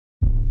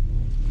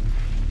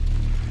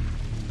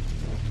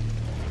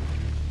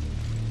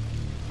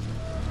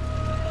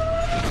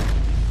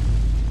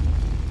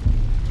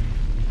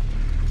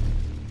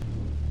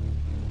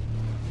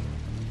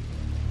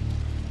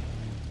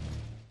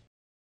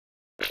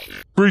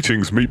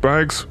Greetings,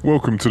 meatbags.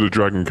 Welcome to the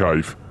Dragon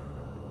Cave.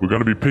 We're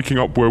going to be picking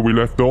up where we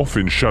left off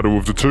in Shadow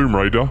of the Tomb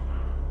Raider.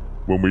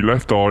 When we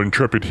left our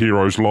intrepid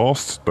heroes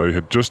last, they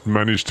had just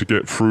managed to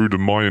get through the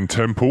Mayan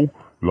temple.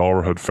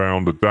 Lara had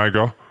found a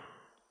dagger,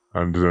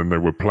 and then they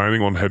were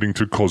planning on heading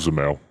to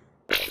Cozumel.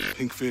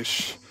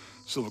 Pinkfish,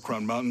 Silver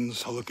Crown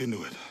Mountains, I'll look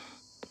into it.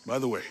 By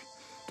the way,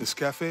 this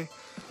cafe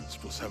is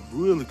supposed to have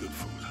really good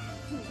food.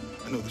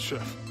 I know the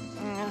chef.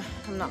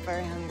 I'm not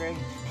very hungry.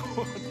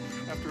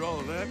 After all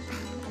of that,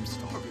 I'm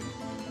starving.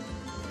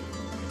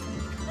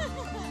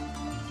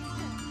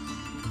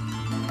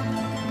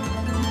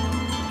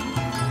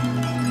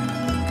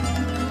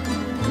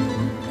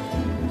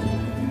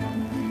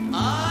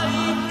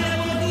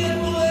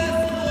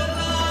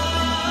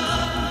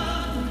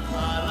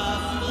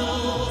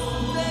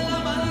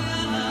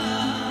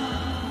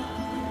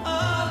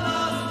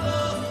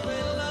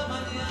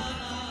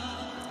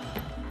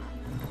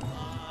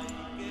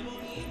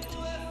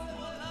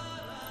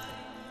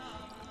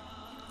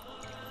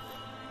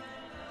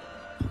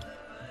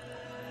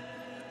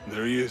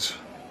 There he is.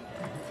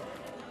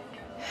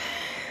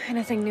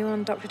 Anything new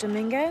on Dr.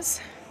 Dominguez?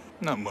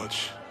 Not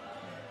much.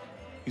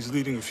 He's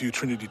leading a few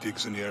Trinity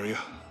digs in the area.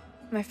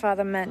 My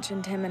father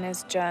mentioned him in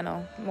his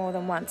journal more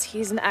than once.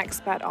 He's an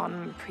expert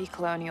on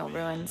pre-colonial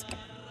ruins.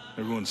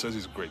 Everyone says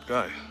he's a great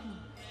guy.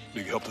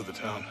 Big help to the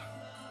town.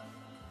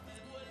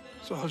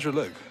 So how's your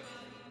leg?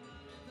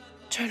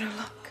 Jonah,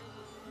 look.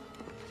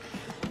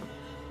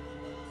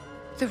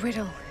 The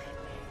riddle.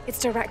 Its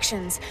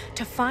directions.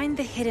 To find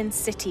the hidden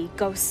city,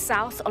 go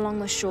south along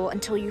the shore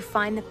until you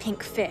find the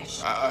pink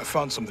fish. I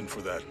found something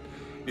for that.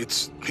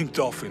 It's pink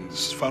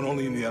dolphins, found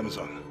only in the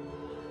Amazon.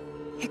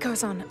 It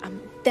goes on.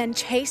 Then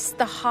chase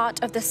the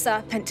heart of the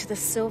serpent to the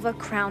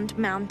silver-crowned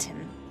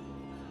mountain.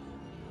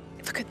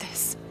 Look at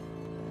this.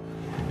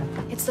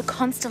 It's the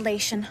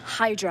constellation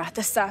Hydra,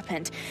 the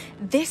serpent.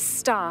 This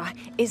star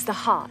is the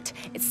heart.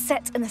 It's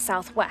set in the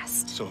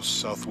southwest. So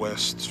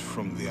southwest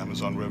from the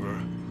Amazon River.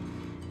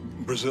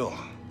 Brazil.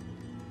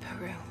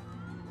 Peru.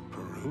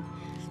 Peru?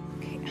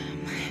 Okay,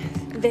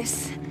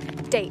 this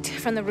date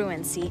from the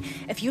ruins, see?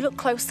 If you look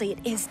closely, it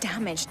is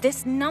damaged.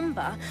 This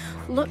number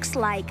looks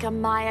like a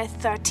Maya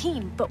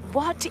 13, but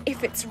what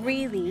if it's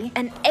really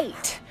an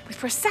 8? With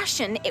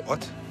precession, it...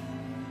 What?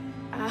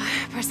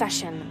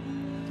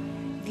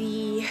 Precession.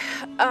 The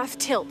Earth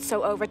tilts,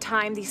 so over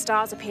time, these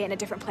stars appear in a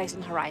different place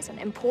on the horizon.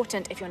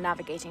 Important if you're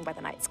navigating by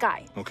the night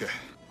sky. Okay.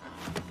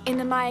 In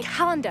the Maya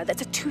calendar,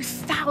 that's a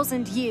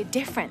 2,000-year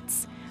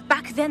difference.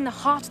 Back then, the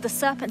heart of the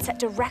serpent set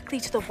directly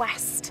to the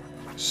west.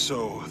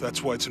 So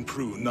that's why it's in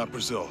Peru, not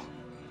Brazil.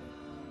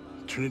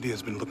 Trinity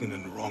has been looking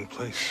in the wrong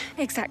place.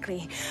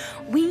 Exactly.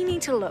 We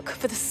need to look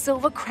for the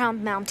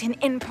silver-crowned mountain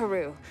in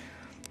Peru.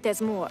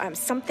 There's more.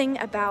 Something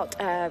about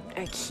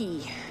a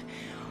key.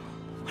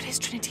 What is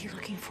Trinity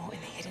looking for in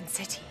the hidden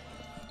city?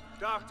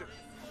 Doctor,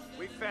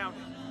 we found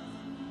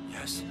it.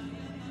 Yes.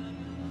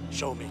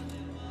 Show me.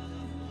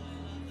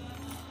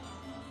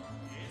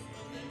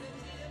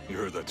 You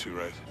heard that too,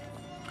 right?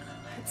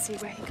 Let's see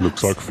where he goes.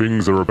 Looks like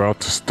things are about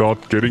to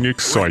start getting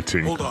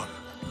exciting. Wait, hold on.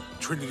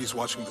 Trinity's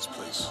watching this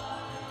place.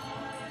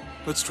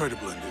 Let's try to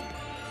blend in.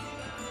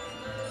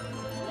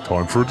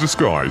 Time for a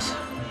disguise.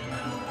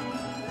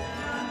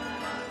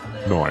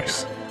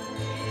 Nice.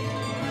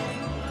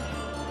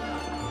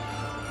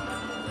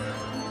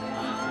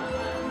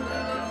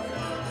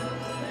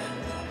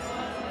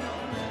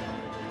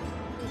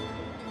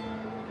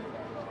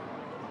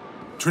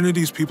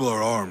 Trinity's people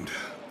are armed.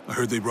 I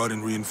heard they brought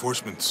in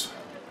reinforcements.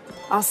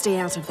 I'll stay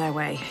out of their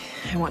way.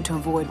 I want to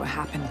avoid what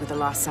happened with the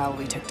last cell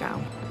we took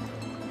down.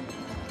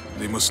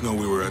 They must know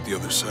we were at the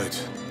other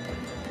site.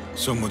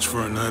 So much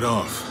for a night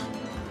off.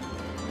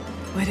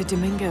 Where did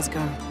Dominguez go?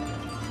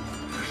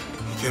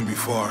 He can't be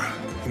far.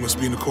 He must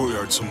be in the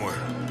courtyard somewhere.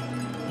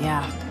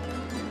 Yeah.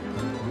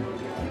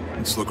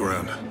 Let's look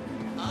around.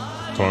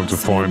 Time to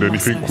find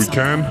anything we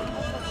can.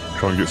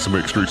 Try and get some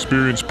extra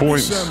experience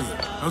points. Sammy,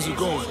 how's it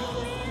going?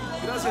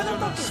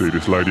 See,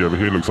 this lady over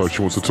here looks like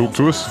she wants to talk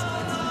to us.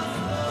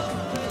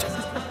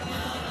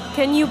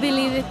 Can you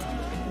believe it?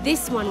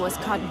 This one was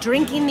caught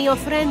drinking the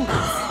ofrenda.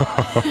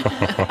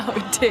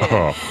 Oh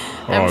dear.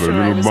 The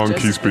little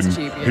monkey's been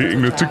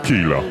hitting the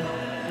tequila.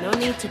 No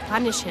need to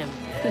punish him.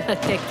 The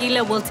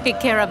tequila will take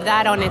care of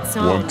that on its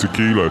own. 1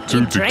 tequila,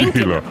 2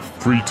 tequila,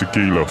 3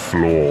 tequila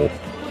floor.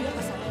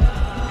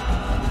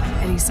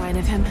 Any sign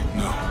of him?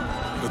 No.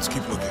 Let's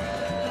keep looking.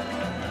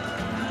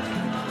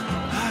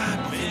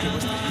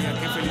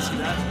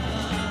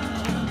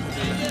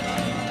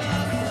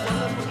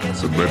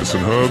 Some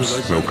medicine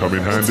herbs, they'll come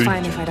in handy. It's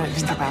fine if I don't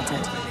think about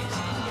it.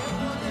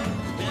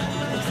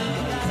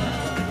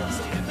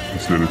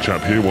 This little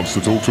chap here wants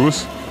to talk to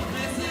us.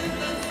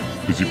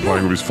 Is he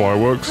playing with his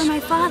fireworks? For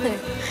my father.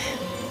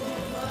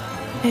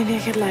 Maybe I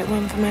could light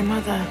one for my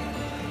mother.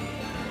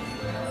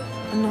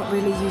 I'm not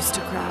really used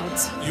to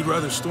crowds. You'd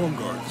rather storm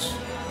guards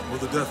or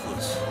the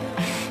deathless?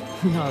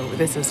 No,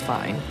 this is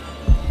fine.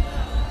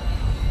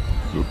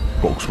 The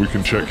box we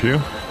can check here.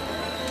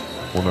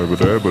 One over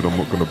there, but I'm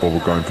not going to bother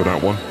going for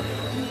that one.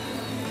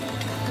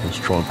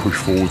 Let's try and push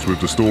forwards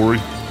with the story.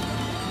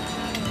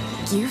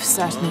 You've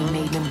certainly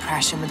made an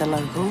impression with the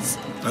locals.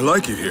 I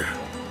like it here.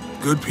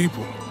 Good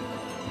people.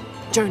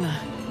 Jonah,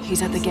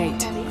 he's at the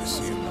gate. I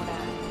see him.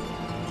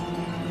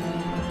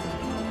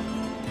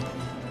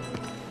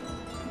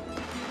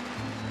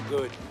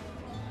 Good.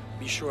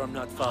 Be sure I'm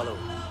not followed.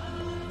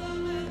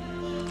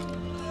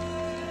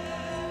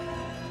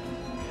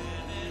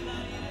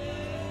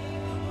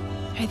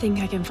 I think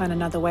I can find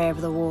another way over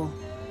the wall.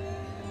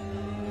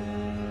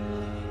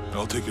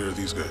 I'll take care of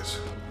these guys.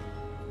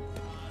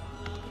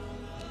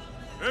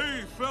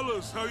 Hey,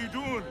 fellas, how you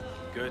doing?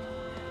 Good.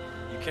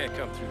 You can't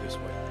come through this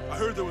way. I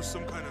heard there was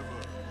some kind of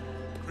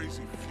a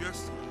crazy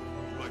fiesta,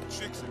 like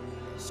chicks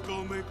in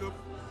skull makeup.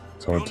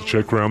 Time to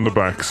check round the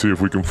back, see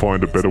if we can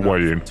find a better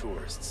way in.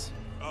 Tourists.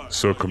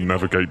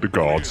 Circumnavigate the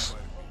guards.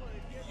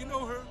 You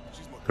know her?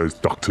 She's my There's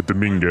Dr.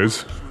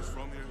 Dominguez. She was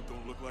from here,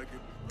 don't look like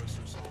it. Rest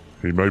her soul.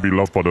 He may be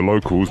loved by the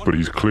locals, but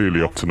he's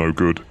clearly up to no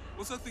good.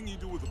 What's that thing you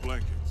do with the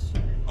blankets?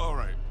 All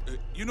right.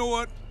 You know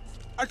what?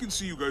 I can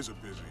see you guys are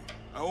busy.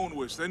 I won't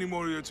waste any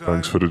more of your time.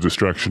 Thanks for the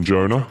distraction,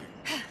 Jonah.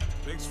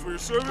 Thanks for your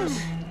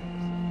service.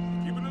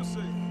 Keeping us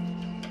safe.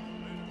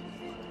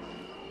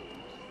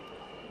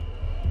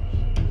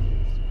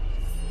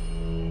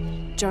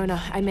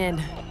 Jonah, I'm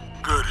in.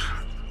 Good.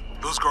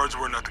 Those guards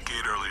weren't at the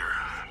gate earlier.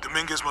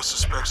 Dominguez must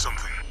suspect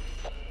something.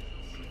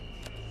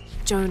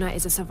 Jonah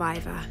is a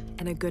survivor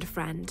and a good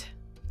friend.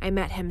 I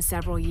met him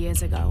several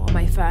years ago on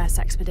my first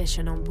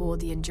expedition on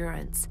board the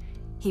Endurance.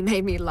 He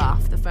made me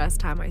laugh the first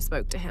time I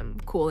spoke to him,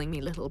 calling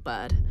me Little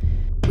Bird.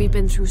 We've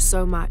been through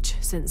so much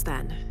since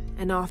then,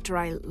 and after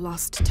I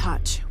lost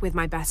touch with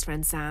my best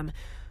friend Sam,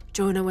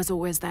 Jonah was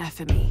always there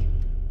for me.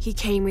 He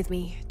came with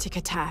me to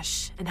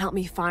Katash and helped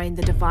me find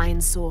the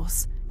divine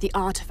source, the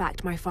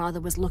artifact my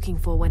father was looking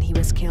for when he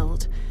was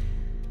killed.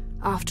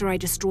 After I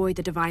destroyed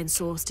the divine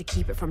source to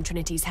keep it from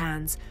Trinity's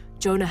hands,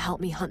 Jonah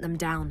helped me hunt them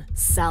down,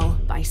 cell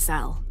by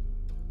cell.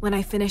 When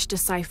I finished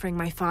deciphering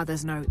my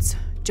father's notes,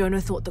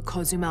 Jonah thought that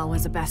Cozumel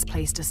was the best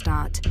place to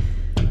start.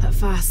 At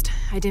first,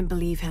 I didn't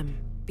believe him,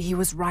 but he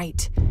was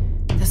right.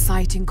 The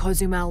site in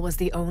Cozumel was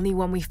the only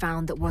one we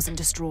found that wasn't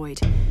destroyed.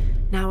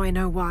 Now I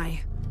know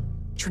why.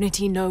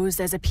 Trinity knows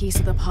there's a piece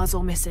of the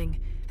puzzle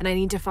missing, and I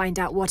need to find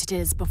out what it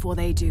is before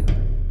they do.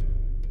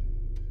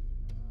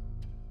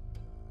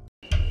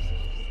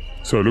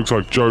 So it looks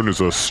like Jonah's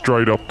a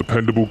straight-up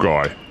dependable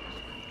guy.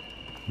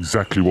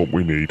 Exactly what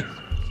we need.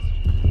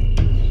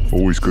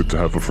 Always good to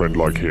have a friend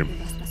like him.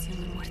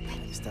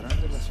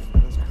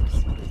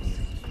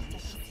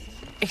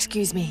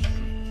 Excuse me.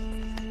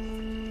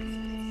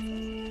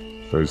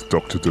 There's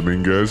Dr.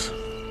 Dominguez.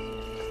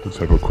 Let's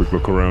have a quick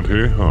look around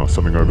here. Ah,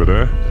 something over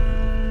there.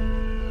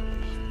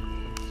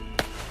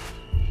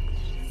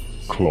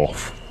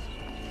 Cloth.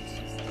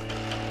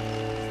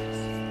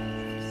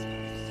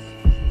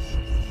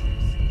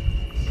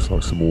 Looks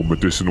like some more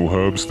medicinal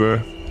herbs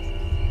there.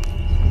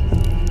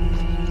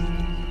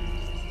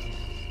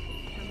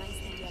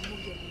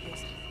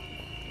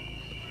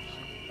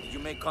 Did you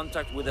make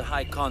contact with the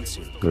High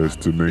Consul? There's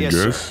Dominguez.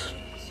 Yes, sir.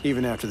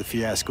 Even after the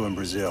fiasco in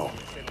Brazil.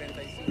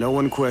 No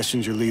one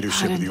questions your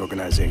leadership of the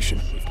organization.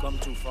 We've come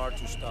too far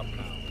to stop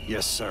now.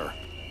 Yes, sir.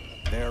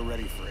 They're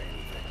ready for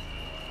anything.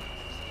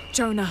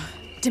 Jonah,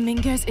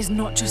 Dominguez is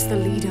not just the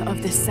leader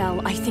of this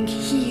cell. I think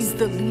he's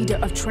the leader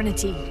of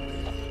Trinity.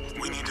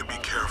 We need to be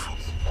careful.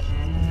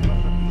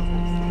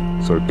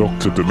 So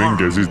Dr.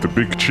 Dominguez is the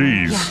big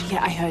cheese.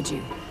 Yeah, I heard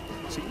you.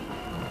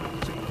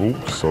 Oh,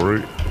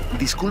 sorry.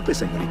 Disculpe,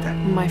 señorita.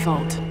 My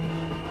fault.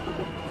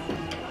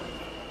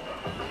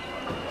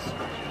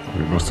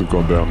 We must have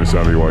gone down this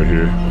alleyway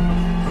here.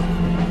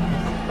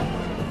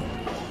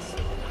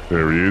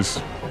 There he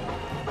is.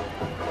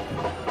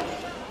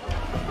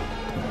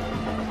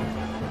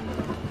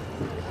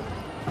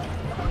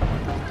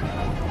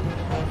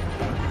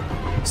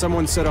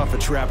 Someone set off a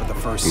trap at the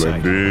first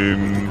Blend sight.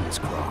 in. It's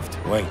Croft.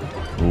 Wait,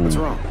 Ooh, What's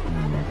wrong?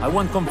 I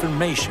want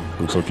confirmation.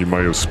 looks like he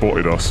may have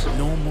spotted us.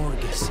 No more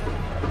guessing.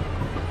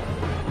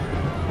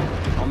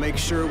 I'll make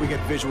sure we get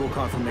visual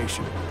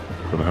confirmation.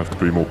 Gonna have to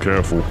be more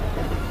careful.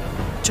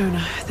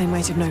 Jonah, they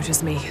might have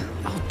noticed me.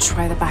 I'll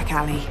try the back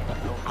alley.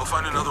 I'll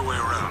find another way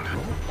around.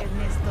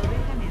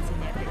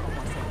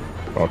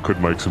 I could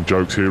make some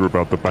jokes here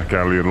about the back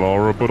alley and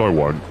Lara, but I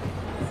won't.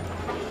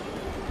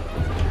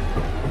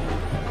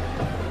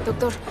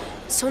 Doctor,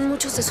 son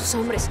muchos de sus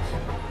hombres.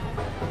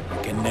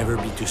 I can never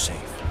be too safe.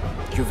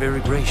 You're very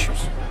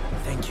gracious.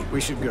 Thank you.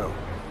 We should go.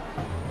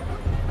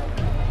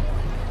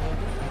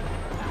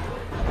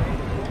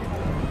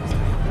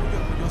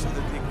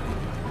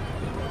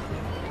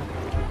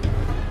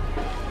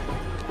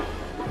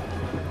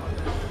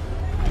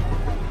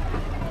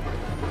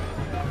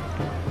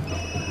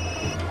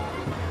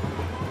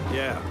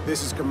 Yeah,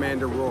 this is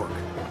Commander Rourke.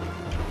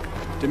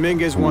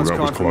 Dominguez wants that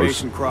was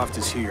confirmation Croft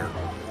is here.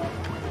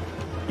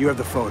 You have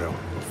the photo.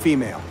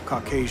 Female,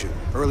 Caucasian,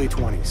 early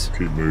 20s.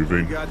 Keep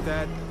moving. You got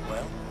that?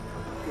 Well,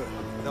 good.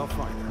 They'll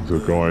find her.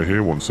 There's a guy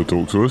here wants to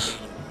talk to us.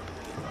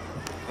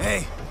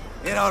 Hey,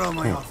 get out of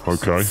my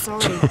office. Okay.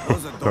 Sorry.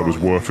 That was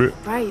worth it.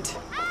 Right.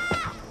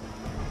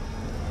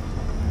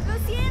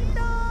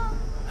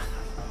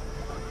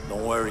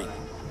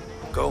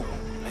 Go.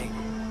 Hey.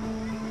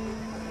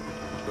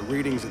 The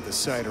readings at the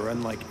site are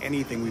unlike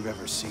anything we've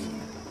ever seen.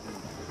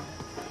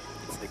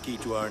 It's the key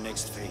to our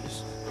next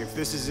phase. If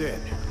this is it,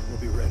 we'll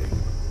be ready.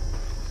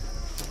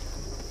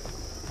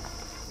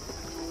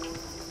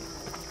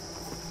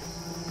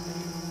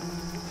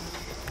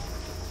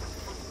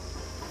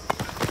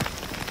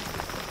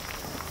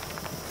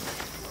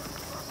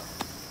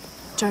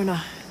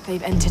 Jonah,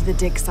 they've entered the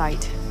dig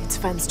site. It's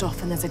fenced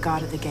off and there's a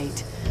guard at the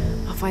gate.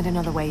 I'll find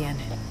another way in.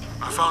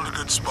 I found a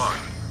good spot.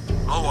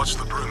 I'll watch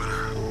the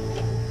perimeter.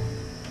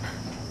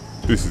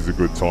 This is a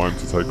good time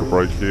to take a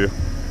break here.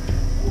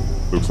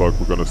 Looks like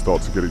we're going to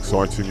start to get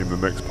exciting in the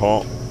next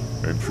part.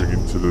 Entering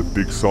into the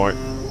dig site.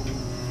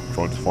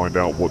 Trying to find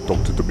out what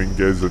Dr.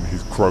 Dominguez and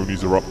his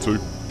cronies are up to.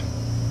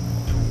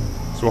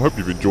 So I hope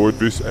you've enjoyed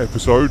this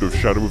episode of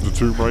Shadow of the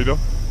Tomb Raider.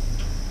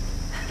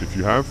 If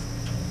you have,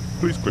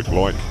 please click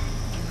like,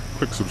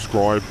 click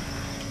subscribe,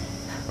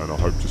 and I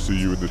hope to see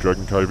you in the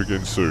Dragon Cave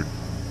again soon.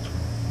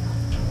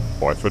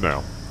 Bye for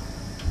now.